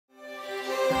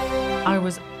I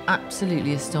was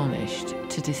absolutely astonished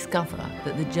to discover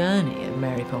that the journey of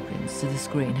Mary Poppins to the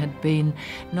screen had been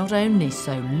not only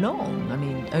so long, I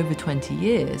mean, over 20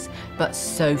 years, but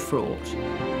so fraught.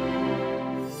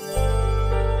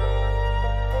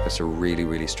 It's a really,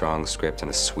 really strong script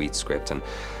and a sweet script, and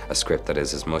a script that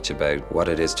is as much about what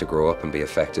it is to grow up and be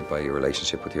affected by your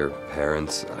relationship with your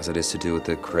parents as it is to do with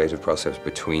the creative process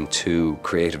between two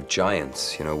creative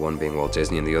giants, you know, one being Walt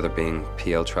Disney and the other being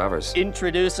P.L. Travers.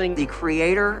 Introducing the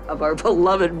creator of our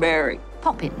beloved Mary.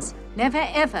 Poppins. Never,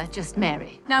 ever just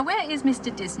Mary. Now, where is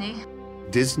Mr. Disney?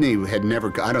 Disney had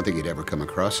never, I don't think he'd ever come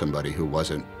across somebody who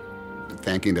wasn't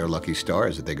thanking their lucky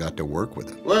stars that they got to work with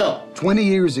him. Well, 20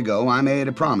 years ago, I made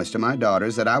a promise to my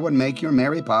daughters that I would make your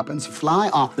Mary Poppins fly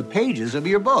off the pages of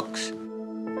your books.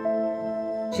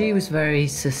 She was very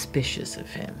suspicious of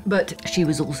him, but she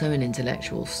was also an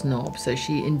intellectual snob, so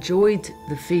she enjoyed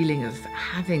the feeling of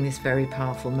having this very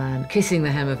powerful man kissing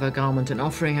the hem of her garment and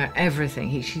offering her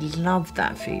everything. She loved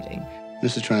that feeling.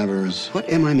 Mrs. Travers, what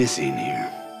am I missing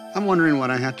here? I'm wondering what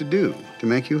I have to do to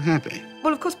make you happy.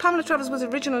 Well, of course, Pamela Travers was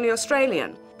originally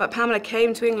Australian, but Pamela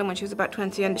came to England when she was about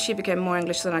 20, and she became more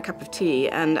English than a cup of tea,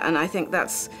 and I think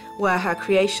that's where her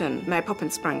creation, Mary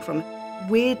Poppins, sprang from.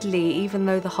 Weirdly, even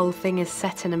though the whole thing is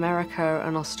set in America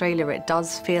and Australia, it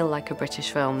does feel like a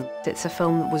British film. It's a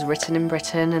film that was written in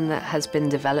Britain and that has been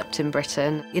developed in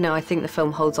Britain. You know, I think the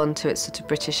film holds on to its sort of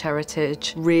British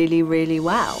heritage really, really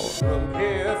well. Room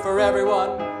here for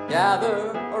everyone, gather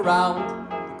around.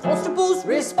 Constable's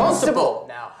responsible.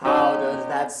 Now, how does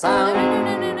that sound? No.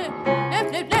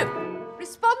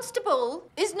 Responsible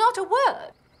is not a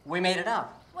word. We made it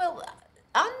up. Well,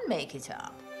 unmake it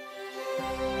up.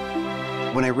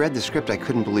 When I read the script, I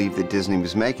couldn't believe that Disney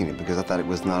was making it because I thought it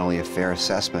was not only a fair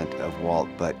assessment of Walt,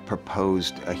 but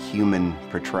proposed a human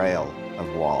portrayal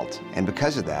of Walt. And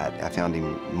because of that, I found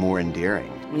him more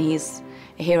endearing. He's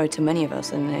a hero to many of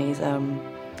us, and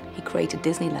he created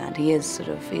Disneyland.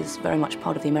 He's very much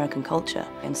part of the American culture.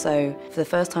 And so for the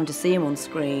first time to see him on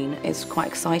screen is quite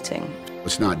exciting.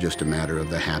 It's not just a matter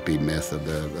of the happy myth of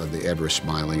the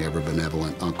ever-smiling,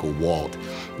 ever-benevolent Uncle Walt,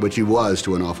 which he was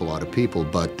to an awful lot of people,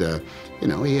 but you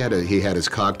know, he had his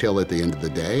cocktail at the end of the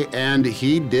day, and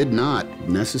he did not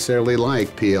necessarily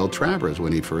like P.L. Travers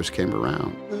when he first came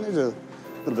around. There's a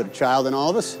little bit of child in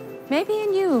all of us. Maybe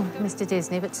in you, Mr.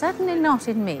 Disney, but certainly not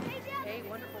in me.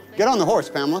 Get on the horse,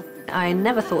 Pamela. I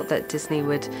never thought that Disney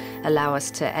would allow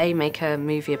us to A, make a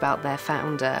movie about their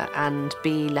founder, and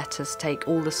B, let us take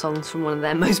all the songs from one of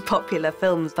their most popular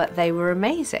films, but they were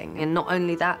amazing. And not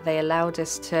only that, they allowed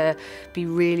us to be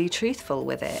really truthful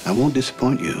with it. I won't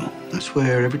disappoint you. I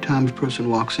swear, every time a person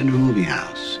walks into a movie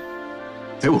house,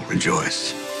 they will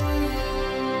rejoice.